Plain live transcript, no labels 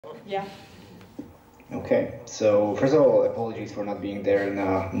Yeah. Okay, so first of all, apologies for not being there in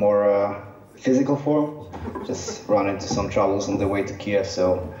a more physical form. Just run into some troubles on the way to Kiev,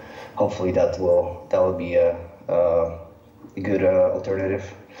 so hopefully that will be a good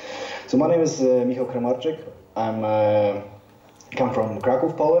alternative. So my name is Michal Kramarczyk. I come from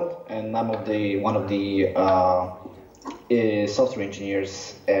Kraków, Poland, and I'm one of the software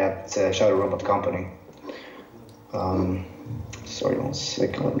engineers at Shadow Robot company. Sorry, one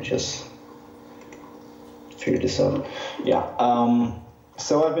second. Let me just figure this out. Yeah.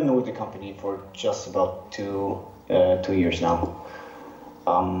 So I've been with the company for just about two years now.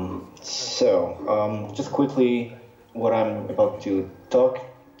 Just quickly, what I'm about to talk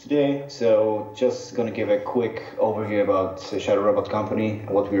today. So just gonna give a quick overview about Shadow Robot company,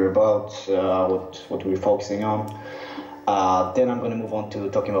 what we're about, what we're focusing on. Then I'm gonna move on to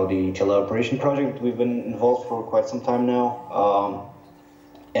talking about the teleoperation project we've been involved for quite some time now.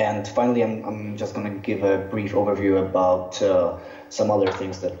 And finally, I'm just going to give a brief overview about some other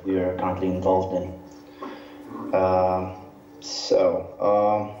things that we are currently involved in.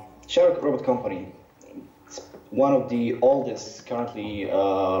 Shadow Robot Company, it's one of the oldest currently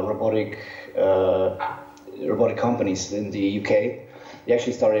robotic companies in the UK. They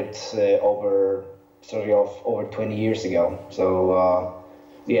actually started off over 20 years ago. So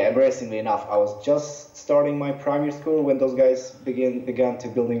yeah, embarrassingly enough, I was just starting my primary school when those guys began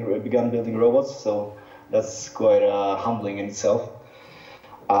building robots. So that's quite humbling in itself.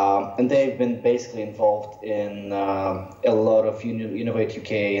 And they've been basically involved in a lot of Innovate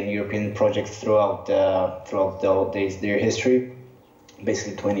UK and European projects throughout their history.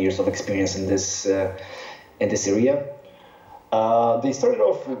 Basically, 20 years of experience in this area. They started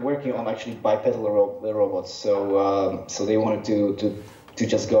off working on actually bipedal robots. So they wanted to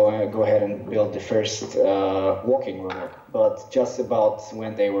just go ahead and build the first walking robot. But just about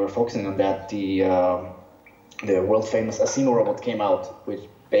when they were focusing on that, the world famous Asimo robot came out, which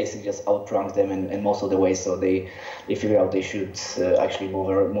basically just outranked them in most of the ways. So they figured out they should actually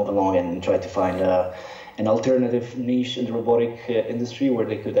move along and try to find an alternative niche in the robotic industry where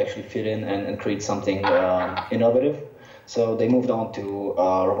they could actually fit in and create something innovative. So they moved on to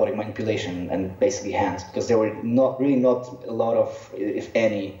robotic manipulation and basically hands, because there were not a lot of, if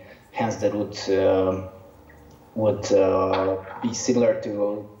any, hands that would be similar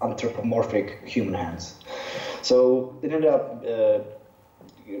to anthropomorphic human hands. So it ended up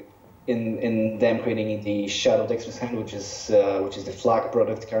in them creating the Shadow Dexterous hand, which is the flag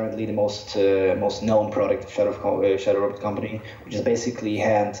product currently, the most known product of Shadow Robot Company, which is basically a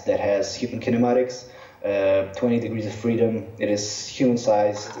hand that has human kinematics. 20 degrees of freedom. It is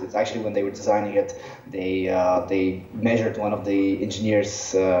human-sized. It's actually, when they were designing it, they measured one of the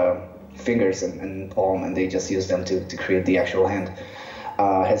engineer's fingers and palm, and they just used them to create the actual hand.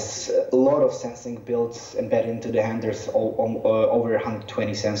 Has a lot of sensing built embedded into the hand. There's over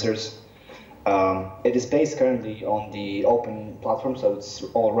 120 sensors. It is based currently on the open platform, so it's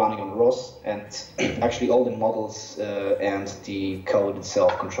all running on ROS, and actually all the models and the code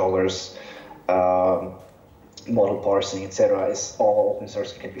itself, controllers, model parsing, etc., is all open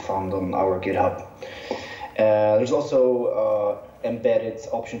source and can be found on our GitHub. There's also embedded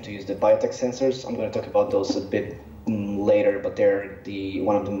option to use the biotech sensors. I'm going to talk about those a bit later, but they're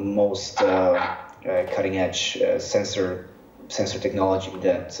one of the most cutting edge sensor technology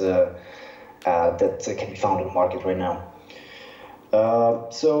that can be found on the market right now.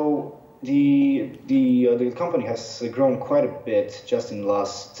 So the company has grown quite a bit just in the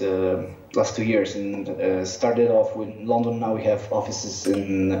last 2 years, and started off with London. Now we have offices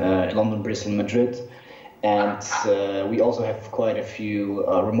in London, Bristol, Madrid, and we also have quite a few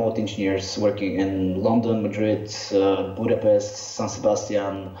remote engineers working in London, Madrid, Budapest, San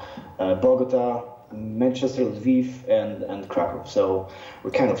Sebastian, Bogota, Manchester, Lviv, and Krakow. So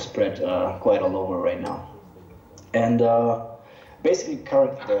we're kind of spread quite all over right now. And basically,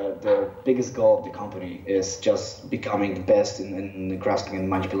 currently, the biggest goal of the company is just becoming the best in grasping and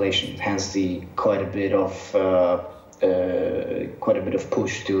manipulation. Hence, quite a bit of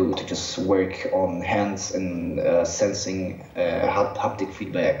push to just work on hands and sensing, haptic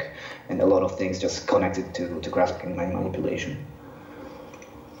feedback, and a lot of things just connected to grasping and manipulation.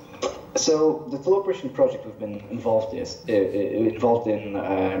 So the teleoperation project we've been involved in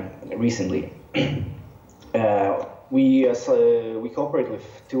recently. We cooperate with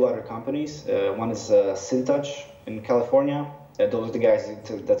two other companies. One is SynTouch in California. Those are the guys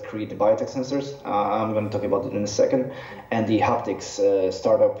that create the biotech sensors. I'm going to talk about it in a second. And the HaptX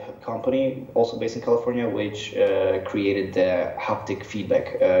startup company, also based in California, which created the haptic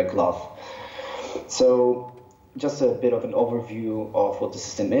feedback glove. So just a bit of an overview of what the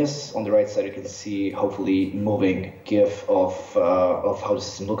system is. On the right side, you can see hopefully moving GIF of how the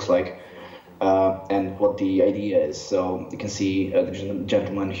system looks like and what the idea is. So you can see the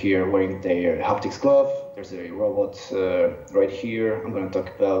gentleman here wearing their haptics glove. There's a robot right here. I'm going to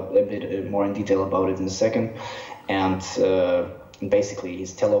talk about a bit more in detail about it in a second. And basically,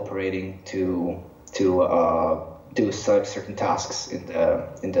 he's teleoperating to do certain tasks in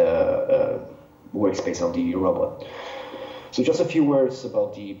the workspace of the robot. So just a few words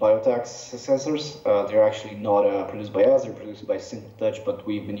about the BioTax sensors. They're actually not produced by us; they're produced by SynTouch, but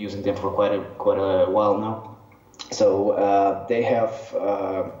we've been using them for quite a while now. So they have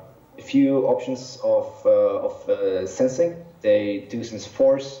a few options of sensing. They do sense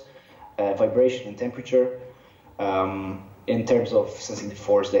force, vibration, and temperature. In terms of sensing the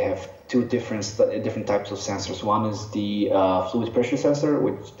force, they have two different types of sensors. One is the fluid pressure sensor,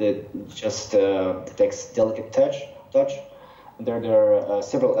 which just detects delicate touch. And there are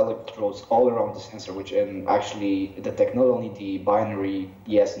several electrodes all around the sensor, which actually detect not only the binary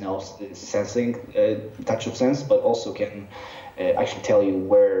yes/no sensing touch of sense, but also can actually tell you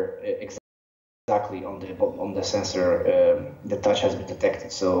where exactly on the sensor the touch has been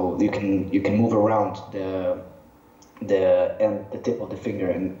detected. So you can move around the tip of the finger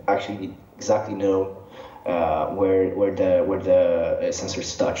and actually exactly know where the sensor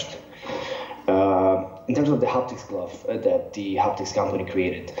is touched. In terms of the haptics glove that the haptics company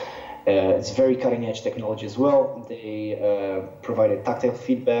created, it's very cutting edge technology as well. They provided tactile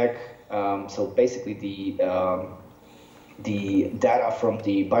feedback. So basically the data from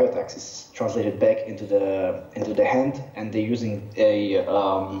the BioTax is translated back into the hand, and they're using a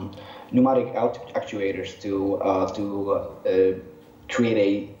pneumatic actuators to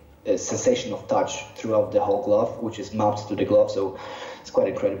create a sensation of touch throughout the whole glove, which is mapped to the glove. So it's quite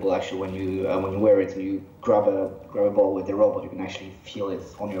incredible actually when you wear it and you grab a ball with the robot, you can actually feel it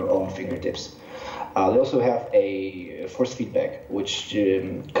on your own fingertips. They also have a force feedback, which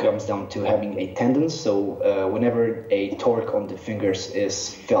comes down to having a tendon. So whenever a torque on the fingers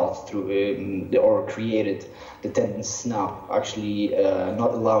is felt through or created, the tendons snap, actually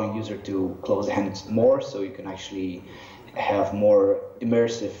not allowing user to close the hand more, so you can actually have more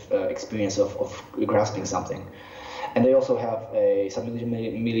immersive experience of grasping something. And they also have a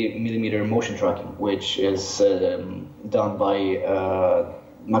sub-millimeter motion tracking, which is done by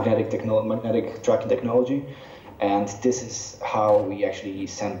magnetic tracking technology, and this is how we actually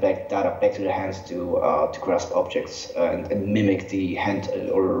send back data back to the hands to grasp objects and mimic the hand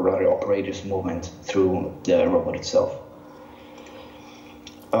or rather operator's movement through the robot itself.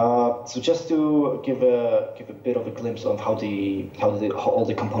 So just to give a bit of a glimpse of how all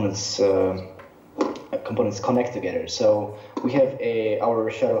the components connect together. So we have our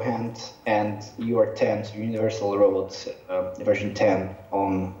shadow hand and UR10, so Universal Robot version 10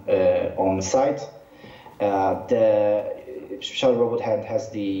 on site. The shadow robot hand has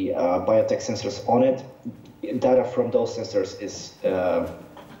the BioTax sensors on it. Data from those sensors is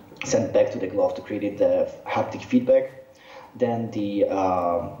sent back to the glove to create the haptic feedback. Then the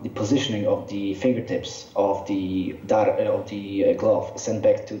positioning of the fingertips of the glove is sent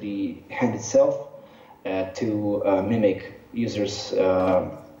back to the hand itself to mimic users'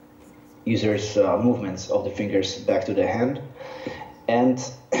 movements of the fingers back to the hand. And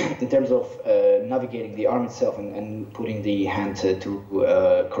in terms of navigating the arm itself and putting the hand to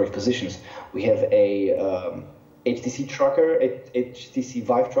correct positions, we have a HTC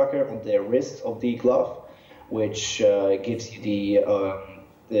Vive tracker on the wrist of the glove, which gives you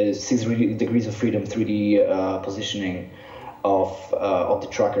the 6 degrees of freedom 3D positioning of the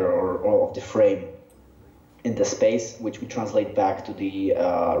tracker or of the frame in the space, which we translate back to the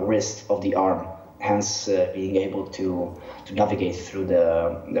wrist of the arm, hence being able to navigate through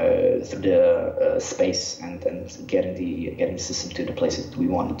the space and getting the system to the places we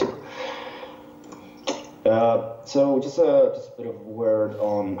want it to. So just a bit of a word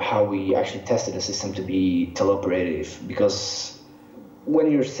on how we actually tested the system to be teleoperative, because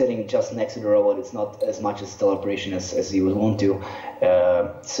when you're sitting just next to the robot, it's not as much as teleoperation as you would want to.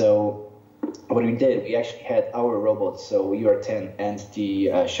 So what we did, we actually had our robots, so UR10 and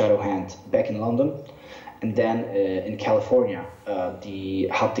the shadow hand back in London, and then in California, the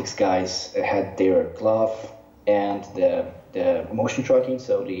haptics guys had their glove and the motion tracking,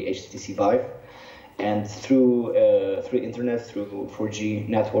 so the HTC Vive. And through internet, through 4G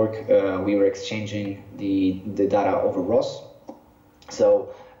network, we were exchanging the data over ROS. So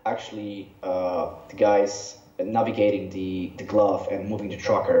actually, the guys navigating the glove and moving the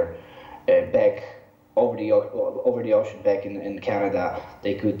tracker back over the ocean back in Canada,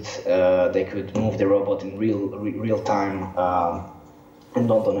 they could move the robot in real time in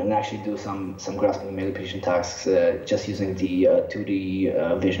London and actually do some grasping and manipulation tasks just using the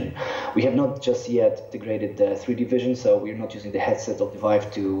 2D vision. We have not just yet integrated the 3D vision, so we're not using the headset of the Vive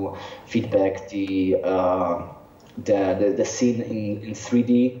to feedback the scene in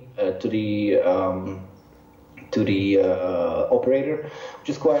 3D to the operator, which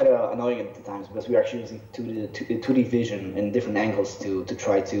is quite annoying at the times because we're actually using 2D vision in different angles to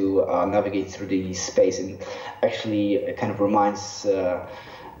try to navigate through the space, and actually it kind of reminds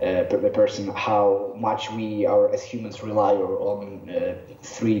the person how much we as humans rely on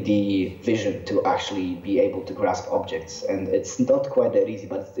 3D vision to actually be able to grasp objects, and it's not quite that easy,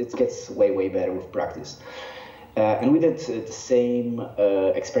 but it gets way better with practice. And we did the same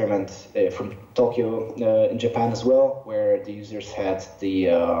experiment from Tokyo in Japan as well, where the users had the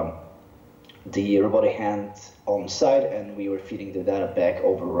robotic hand on site, and we were feeding the data back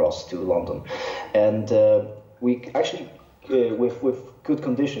over ROS to London. And we actually, with good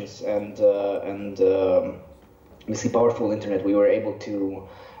conditions and basically powerful internet, we were able to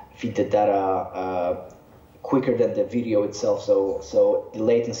feed the data quicker than the video itself, so the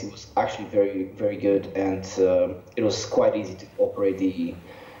latency was actually very good, and it was quite easy to operate the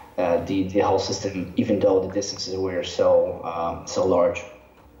whole system, even though the distances were so large.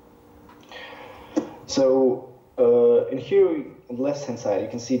 So in here on the left hand side, you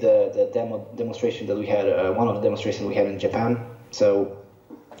can see the demonstration that we had, one of the demonstrations we had in Japan. So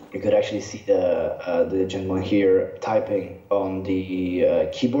you could actually see the gentleman here typing on the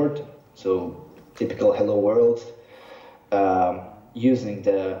keyboard. So typical hello world, using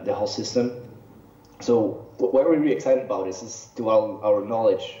the whole system. So what we're really excited about is to our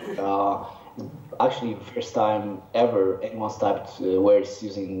knowledge, actually the first time ever anyone's typed words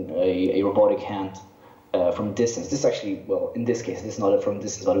using a robotic hand from distance. This actually, well, in this case, this is not from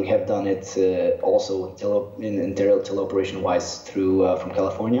distance, but we have done it also in teleoperation wise through from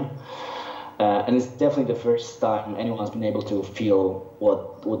California. And it's definitely the first time anyone's been able to feel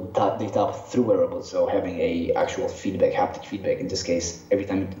what they tap through a robot. So having a actual feedback, haptic feedback. In this case, every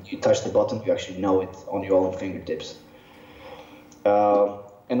time you touch the button, you actually know it on your own fingertips.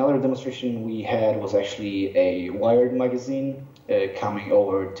 Another demonstration we had was actually a Wired magazine coming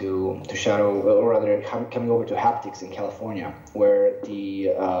over to Shadow, or rather coming over to HaptX in California, where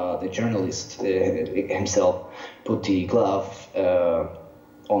the journalist himself put the glove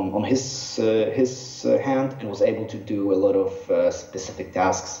on his hand and was able to do a lot of specific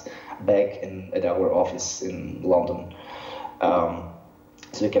tasks back at our office in London.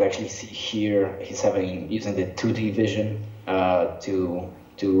 So you can actually see here he's using the 2D vision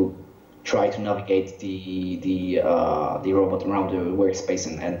to try to navigate the robot around the workspace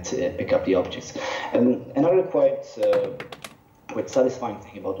and pick up the objects. And another quite satisfying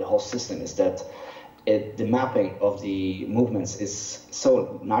thing about the whole system is that the mapping of the movements is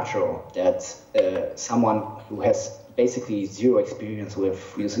so natural that someone who has basically zero experience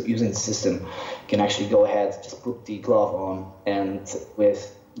with using the system can actually go ahead, just put the glove on, and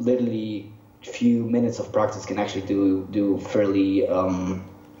with literally few minutes of practice can actually do fairly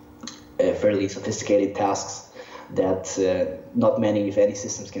sophisticated tasks that not many, if any,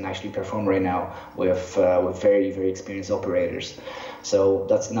 systems can actually perform right now with very experienced operators. So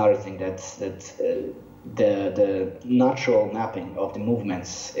that's another thing that the natural mapping of the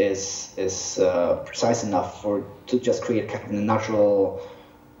movements is precise enough to just create kind of a natural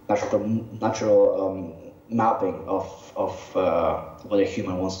mapping of what a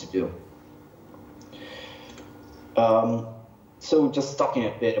human wants to do. So just talking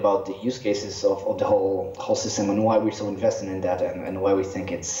a bit about the use cases of the whole system and why we're so invested in that, and why we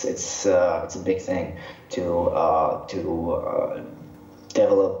think it's a big thing to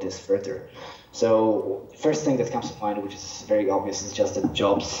develop this further. So the first thing that comes to mind, which is very obvious, is just the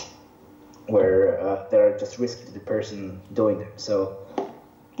jobs where that are just risky to the person doing them. So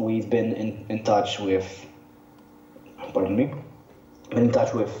we've been in touch with,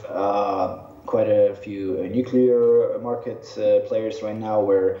 quite a few nuclear market players right now,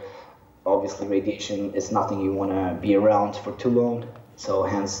 where obviously radiation is nothing you want to be around for too long. So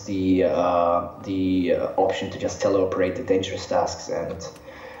hence the option to just teleoperate the dangerous tasks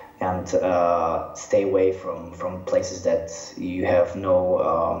and stay away from places that you have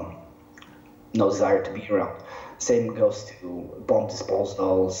no desire to be around. Same goes to bomb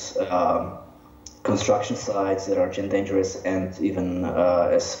disposals, construction sites that are dangerous, and even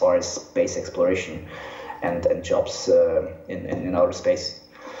as far as space exploration and jobs in outer space.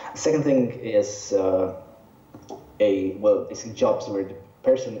 The second thing is basically jobs where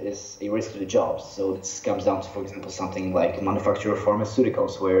person is a risk to the job. So this comes down to, for example, something like manufacture of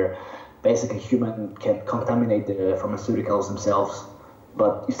pharmaceuticals, where basically human can contaminate the pharmaceuticals themselves,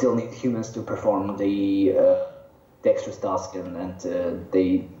 but you still need humans to perform the extra task, and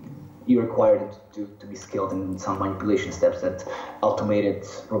you require them to be skilled in some manipulation steps that automated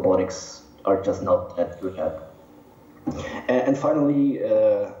robotics are just not that good at. And finally,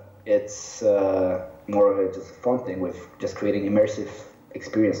 it's more of just a fun thing with just creating immersive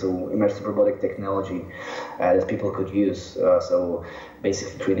experience, so immersive robotic technology that people could use. So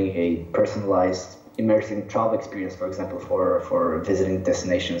basically creating a personalized immersive travel experience, for example, for visiting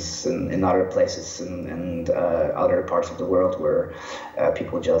destinations in other places and other parts of the world where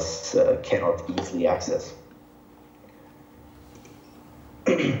people just cannot easily access.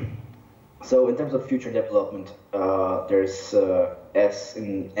 So in terms of future development, there's, as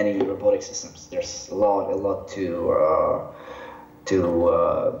in any robotic systems, there's a lot to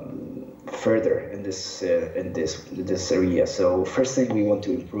further in this area. So first thing we want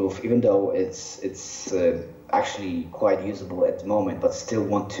to improve, even though it's actually quite usable at the moment, but still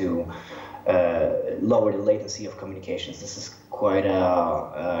want to lower the latency of communications. This is quite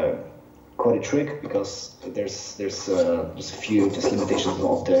a trick, because there's just a few limitations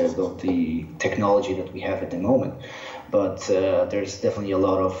of the technology that we have at the moment, but there's definitely a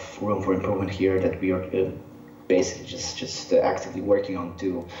lot of room for improvement here that we are basically just actively working on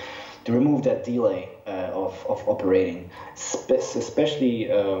to remove that delay of operating, especially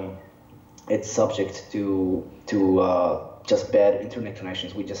it's subject to just bad internet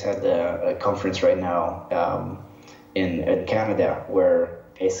connections. We just had a conference right now in Canada, where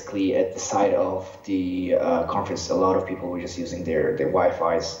basically at the side of the conference, a lot of people were just using their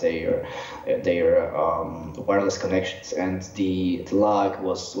Wi-Fi's, their wireless connections, and the lag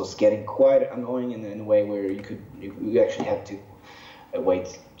was getting quite annoying in a way where you actually had to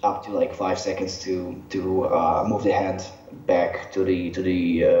wait up to like 5 seconds to move the hand back to the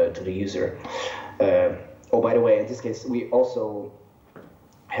user. Oh, by the way, in this case, we also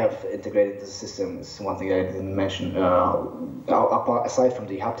have integrated the system. Is one thing I didn't mention. Aside from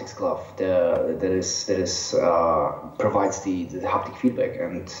the haptics glove, that provides the haptic feedback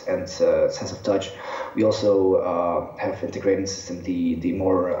and sense of touch, we also have integrated in the system the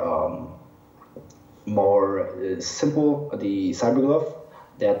more simple, the cyber glove,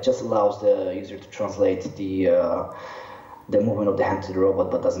 that just allows the user to translate the movement of the hand to the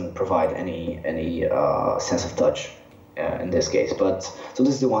robot, but doesn't provide any sense of touch in this case. But so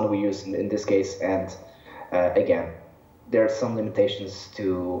this is the one we use in this case, and again, there are some limitations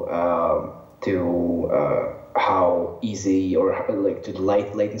to how easy or like to the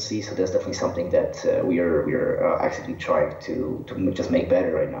light latency. So that's definitely something that we are actively trying to just make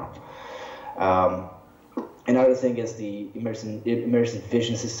better right now. Another thing is the immersive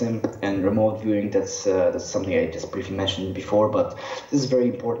vision system and remote viewing. That's something I just briefly mentioned before, but this is very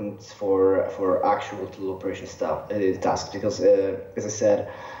important for actual teleoperation tasks, because as I said,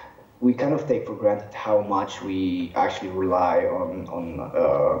 we kind of take for granted how much we actually rely on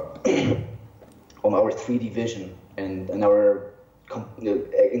on our 3D vision and our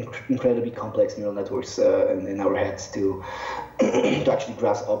incredibly complex neural networks in our heads to actually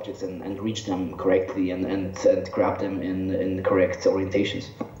grasp objects and reach them correctly and grab them in correct orientations.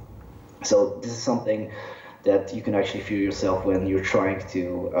 So this is something that you can actually feel yourself when you're trying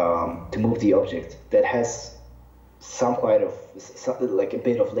to move the object that has like a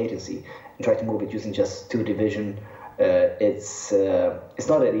bit of latency, and try to move it using just 2D vision. It's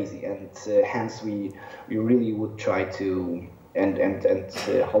not that easy, and hence we really would try to and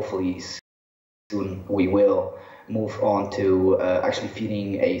hopefully soon we will move on to actually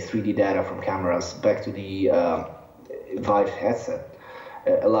feeding a 3D data from cameras back to the Vive headset,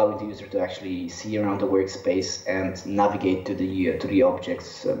 allowing the user to actually see around the workspace and navigate to the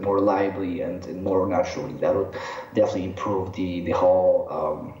objects more reliably and more naturally. That would definitely improve the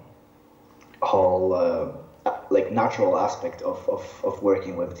whole like natural aspect of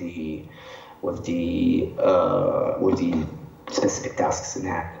working with the specific tasks in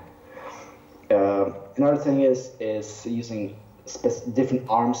hand. Another thing is using different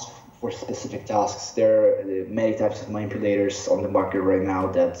arms for specific tasks. There are many types of manipulators on the market right now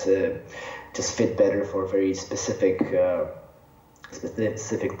that just fit better for very specific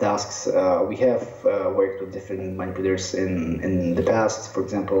tasks. We have worked with different manipulators in the past. For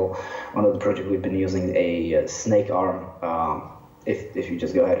example, one of the projects we've been using a snake arm. If you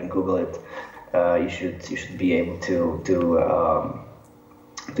just go ahead and Google it, you should be able to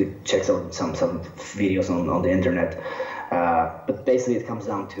check some videos on the internet. But basically, it comes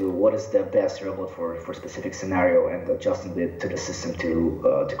down to what is the best robot for specific scenario, and adjusting it to the system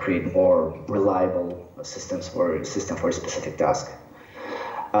to create more reliable system for a specific task.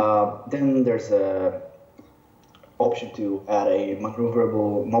 Then there's a option to add a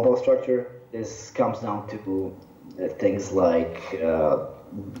maneuverable mobile structure. This comes down to things like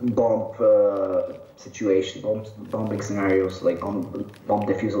bomb bombing scenarios, like bomb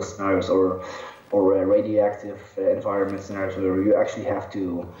defusal scenarios, or radioactive environment scenarios where you actually have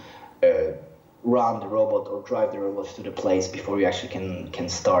to run the robot or drive the robot to the place before you actually can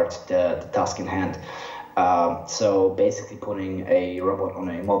start the task in hand. So basically putting a robot on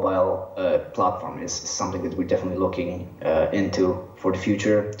a mobile platform is something that we're definitely looking into for the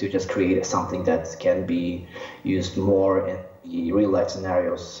future, to just create something that can be used more in the real life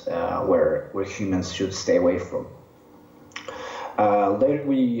scenarios where humans should stay away from. Later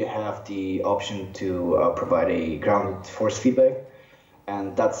we have the option to provide a grounded force feedback,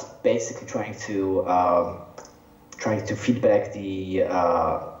 and that's basically trying to feedback the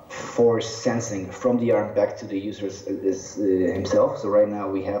force sensing from the arm back to the user himself. So right now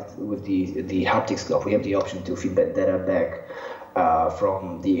we have, with the HaptX glove, we have the option to feedback data back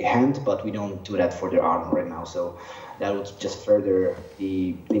from the hand, but we don't do that for the arm right now. So that would just further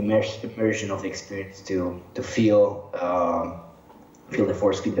the immersion of the experience to feel the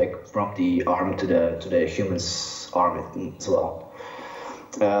force feedback from the arm to the human's arm as well.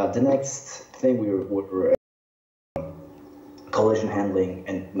 The next thing we're collision handling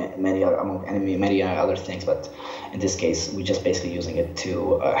and many other things, but in this case we're just basically using it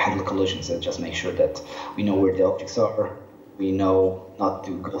to handle collisions and just make sure that we know where the objects are, we know not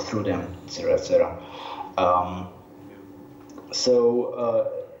to go through them, etc., etc.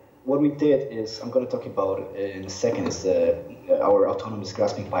 What we did is, I'm going to talk about in a second, is our autonomous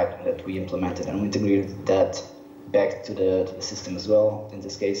grasping pipeline that we implemented, and we integrated that back to the system as well in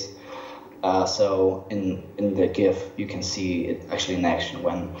this case. So in the GIF, you can see it actually in action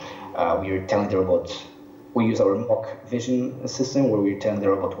when we are telling the robot. We use our mock vision system where we're telling the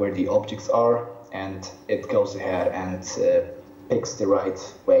robot where the objects are, and it goes ahead and picks the right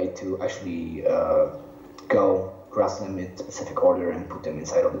way to actually go grasp them in specific order and put them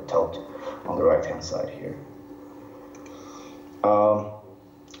inside of the tote on the right hand side here.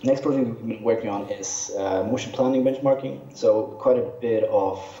 Next project we've been working on is motion planning benchmarking. So quite a bit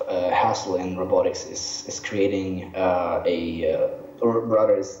of hassle in robotics is creating or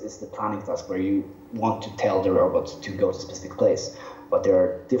rather is the planning task where you want to tell the robot to go to a specific place. But there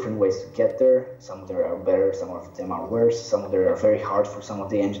are different ways to get there. Some of them are better, some of them are worse, some of them are very hard for some of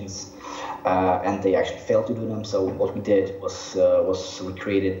the engines, and they actually fail to do them. So what we did was we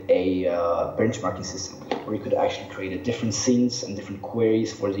created a benchmarking system where you could actually create different scenes and different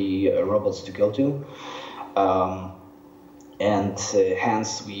queries for the robots to go to. And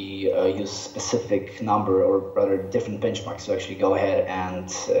hence we use specific number, or rather different benchmarks, to actually go ahead and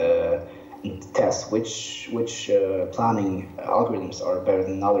test which planning algorithms are better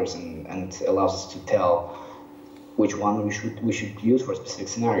than others, and allows us to tell which one we should use for specific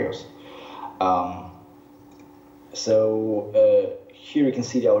scenarios. Here you can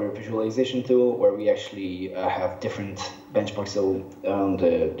see our visualization tool where we actually have different benchmarks. So on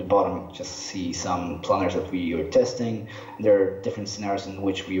the bottom, you just see some planners that we are testing. There are different scenarios in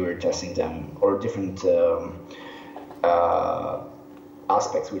which we were testing them, or different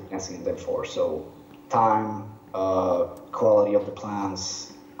aspects we're testing them for. So time, quality of the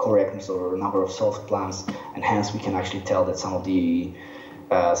plans, correctness or number of solved plans, and hence we can actually tell that some of the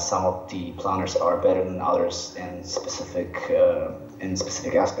planners are better than others in specific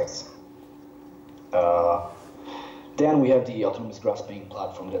aspects. Then we have the autonomous grasping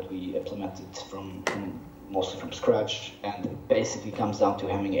platform that we implemented mostly from scratch, and it basically comes down to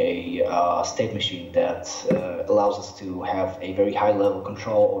having a state machine that allows us to have a very high level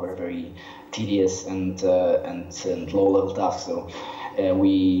control over very tedious and low level tasks. So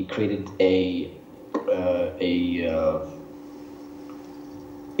we created a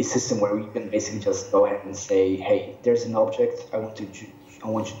system where we can basically just go ahead and say, hey, there's an object, I want you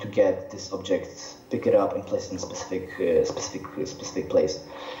to get this object, pick it up and place it in a specific place.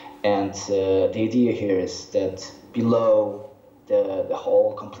 And the idea here is that below the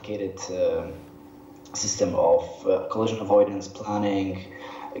whole complicated system of collision avoidance, planning,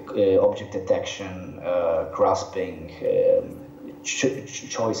 object detection, grasping,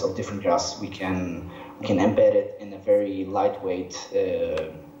 choice of different grasps, we can embed it in a very lightweight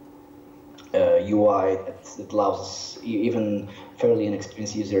UI that allows us, even fairly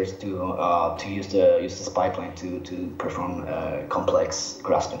inexperienced users, to use this pipeline to perform complex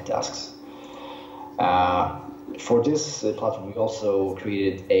grasping tasks. For this platform, we also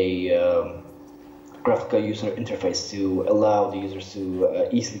created a graphical user interface to allow the users to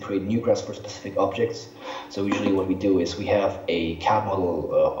easily create new graphs for specific objects. So usually what we do is we have a CAD model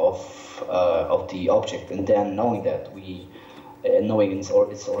of the object, and then knowing that knowing its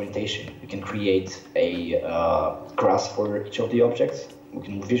orientation, we can create a graphs for each of the objects. We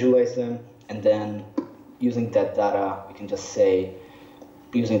can visualize them, and then using that data, we can just say,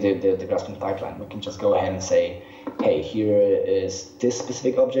 using the grasping pipeline, we can just go ahead and say, hey, here is this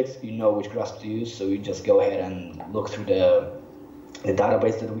specific object, you know which grasp to use, so you just go ahead and look through the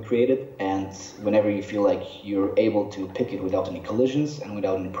database that we created, and whenever you feel like you're able to pick it without any collisions and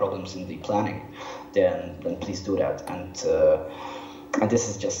without any problems in the planning, then please do that. And this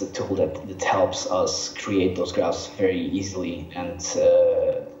is just a tool that helps us create those graphs very easily and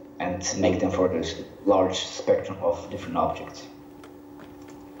make them for this large spectrum of different objects.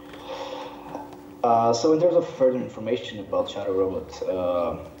 So in terms of further information about Shadow Robot,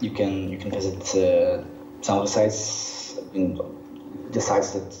 you can visit some of the sites, the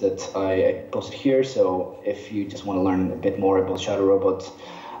sites that I posted here. So if you just want to learn a bit more about Shadow Robot,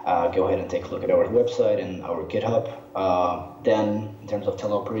 go ahead and take a look at our website and our GitHub. Then in terms of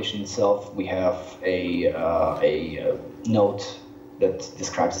teleoperation itself, we have a note that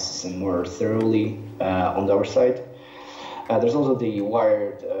describes the system more thoroughly on our site. There's also the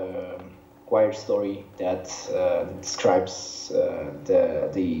wired story that describes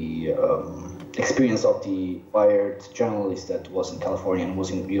the experience of the wired journalist that was in California and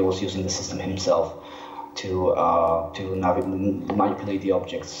was using the system himself to manipulate the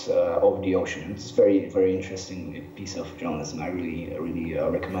objects over the ocean. It's a very, very interesting piece of journalism. I really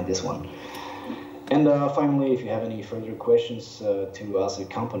recommend this one. And finally, if you have any further questions to us at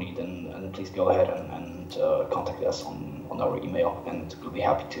company, then please go ahead and contact us on our email, and we'll be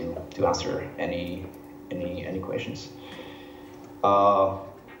happy to answer any questions.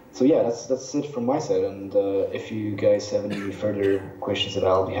 So yeah, that's it from my side. And if you guys have any further questions, that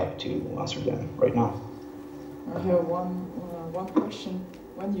I'll be happy to answer them right now. I have one question.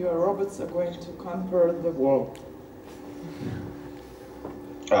 When your robots are going to conquer the world?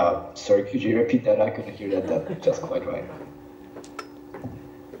 Sorry, could you repeat that? I couldn't hear that just quite right.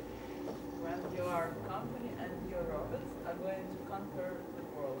 When your company and your robots are going to conquer the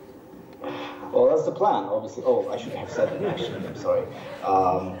world? Well, that's the plan, obviously. Oh, I should have said that, actually. I'm sorry.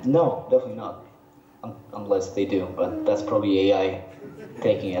 No, definitely not. Unless they do, but that's probably AI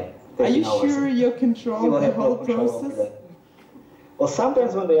taking it. Are you sure you control the whole process? Well,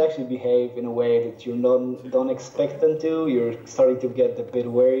 sometimes when they actually behave in a way that you don't expect them to, you're starting to get a bit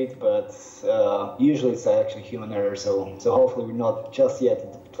worried, but usually it's actually human error, so hopefully we're not just yet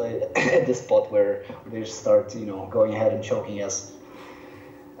at this spot where they just start, going ahead and choking us.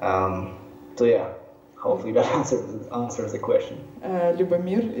 So yeah, hopefully that answers the question.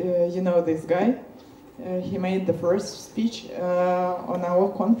 Lubomir, you know this guy. He made the first speech on our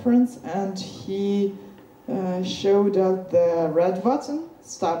conference, and he showed us the red button,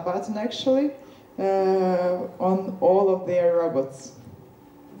 start button actually, on all of their robots.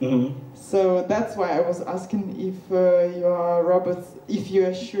 Mm-hmm. So that's why I was asking if your robots, if you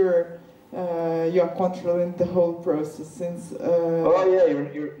are sure you are controlling the whole process, since... Oh yeah,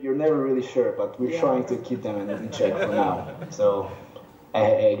 you're never really sure, but we're trying to keep them in check for now. So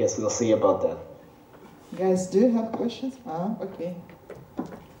I guess we'll see about that. Guys, do you have questions? Okay.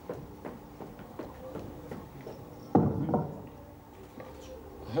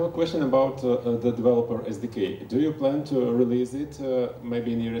 I have a question about the developer SDK. Do you plan to release it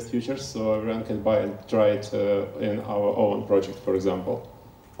maybe in nearest future so everyone can buy and try it in our own project, for example?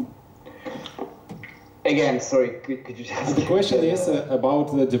 Again, sorry, could you just... The question is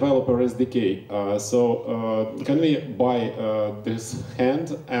about the developer SDK. Can we buy this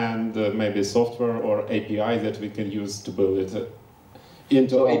hand and maybe software or API that we can use to build it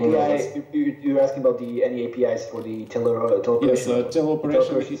into our API, you're asking about any APIs for the teleoperation? Yes,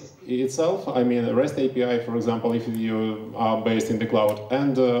 teleoperation itself. I mean, REST API, for example, if you are based in the cloud.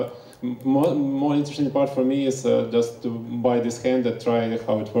 And more interesting part for me is just to buy this hand and try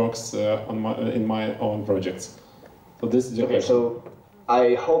how it works in my own projects. So this is the question. So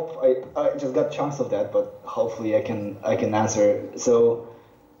I hope I just got chunks of that, but hopefully I can answer. So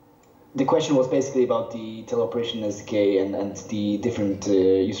the question was basically about the teleoperation SDK and the different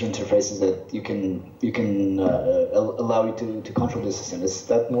user interfaces that you can allow you to control the system. Is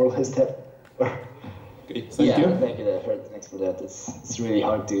that more or less that? Okay, thank you. Thank you. Thanks for that. It's really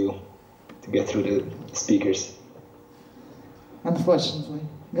hard to get through the speakers. Unfortunately.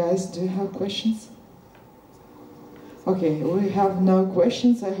 Guys, do you have questions? Okay, we have no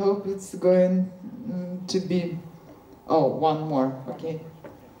questions. I hope it's going to be... Oh, one more, okay.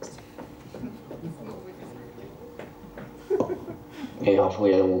 Okay,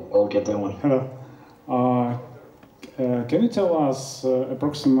 hopefully I'll get that one. Hello. Can you tell us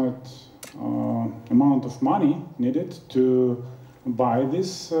approximate amount of money needed to buy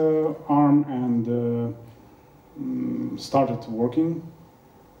this arm and start it working?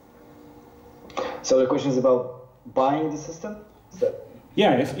 So the question is about buying the system? Is that...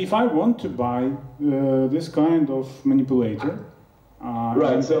 Yeah, if I want to buy this kind of manipulator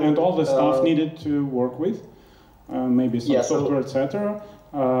Right, and all the stuff needed to work with, maybe some software, etc.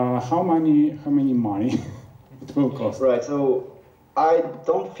 How many money it will cost? Right. So I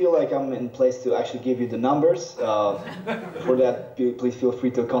don't feel like I'm in place to actually give you the numbers. For that, please feel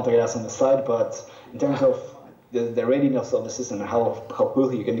free to contact us on the side. But in terms of the readiness of the system and how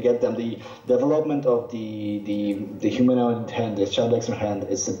quickly you can get them, the development of the humanoid hand, the child Dexter hand,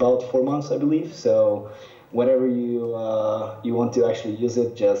 is about 4 months, I believe. So whenever you want to actually use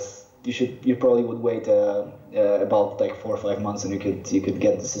it, you probably would wait about like 4 or 5 months, and you could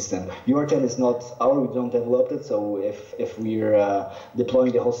get the system. UR10 is not we don't develop it, so if we're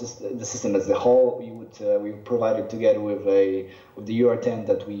deploying the whole system, the system as a whole, we provide it together with the UR10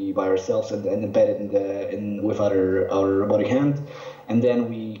 that we buy ourselves and embed it with our robotic hand, and then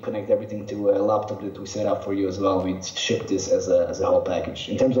we connect everything to a laptop that we set up for you as well. We ship this as a whole package.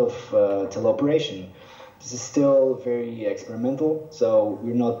 In terms of teleoperation, this is still very experimental, so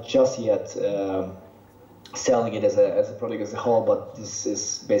we're not just yet selling it as a product as a whole, but this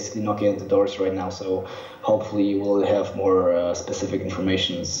is basically knocking at the doors right now. So hopefully we'll have more specific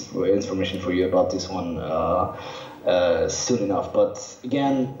information for you about this one soon enough. But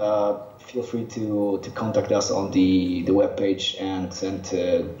again, feel free to contact us on the webpage, and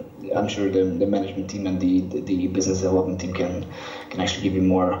I'm sure the management team and the business development team can actually give you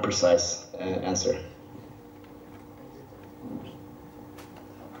more precise answer.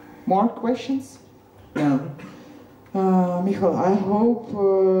 More questions? No. Michal, I hope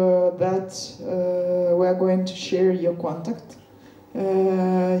that we are going to share your contact,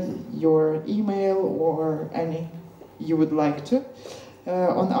 your email or any you would like to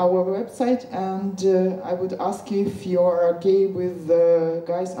on our website, and I would ask you if you are okay with the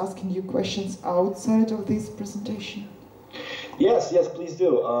guys asking you questions outside of this presentation. Yes, please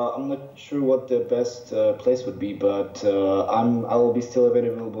do. I'm not sure what the best place would be, but I will be still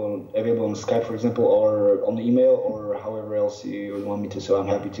available on Skype, for example, or on email, or however else you would want me to. So I'm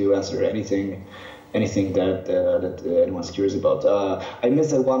happy to answer anything that anyone's curious about. I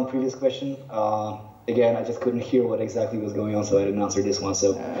missed that one previous question. Again, I just couldn't hear what exactly was going on, so I didn't answer this one.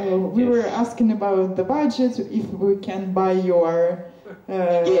 So we were asking about the budget, if we can buy your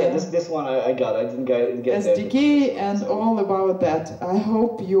this one I got. I didn't get SDK and all about that. I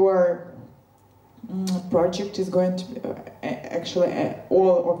hope your project is going to be, actually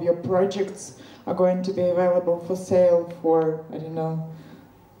all of your projects are going to be available for sale for, I don't know,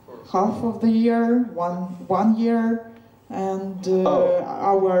 half of the year, one year, and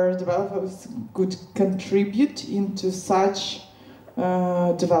our developers could contribute into such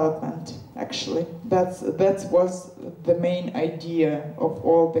development. Actually, that was the main idea of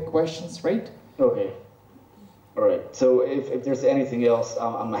all the questions, right? Okay. All right. So if there's anything else,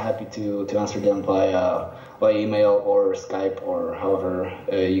 I'm happy to answer them via email or Skype or however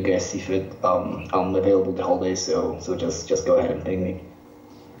you guys see fit. I'm available the whole day, so just go ahead and ping me.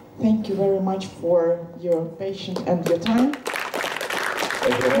 Thank you very much for your patience and your time.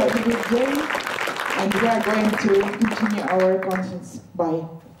 Have a good day, and we are going to continue our conference. Bye.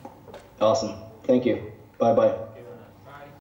 Awesome. Thank you. Bye-bye.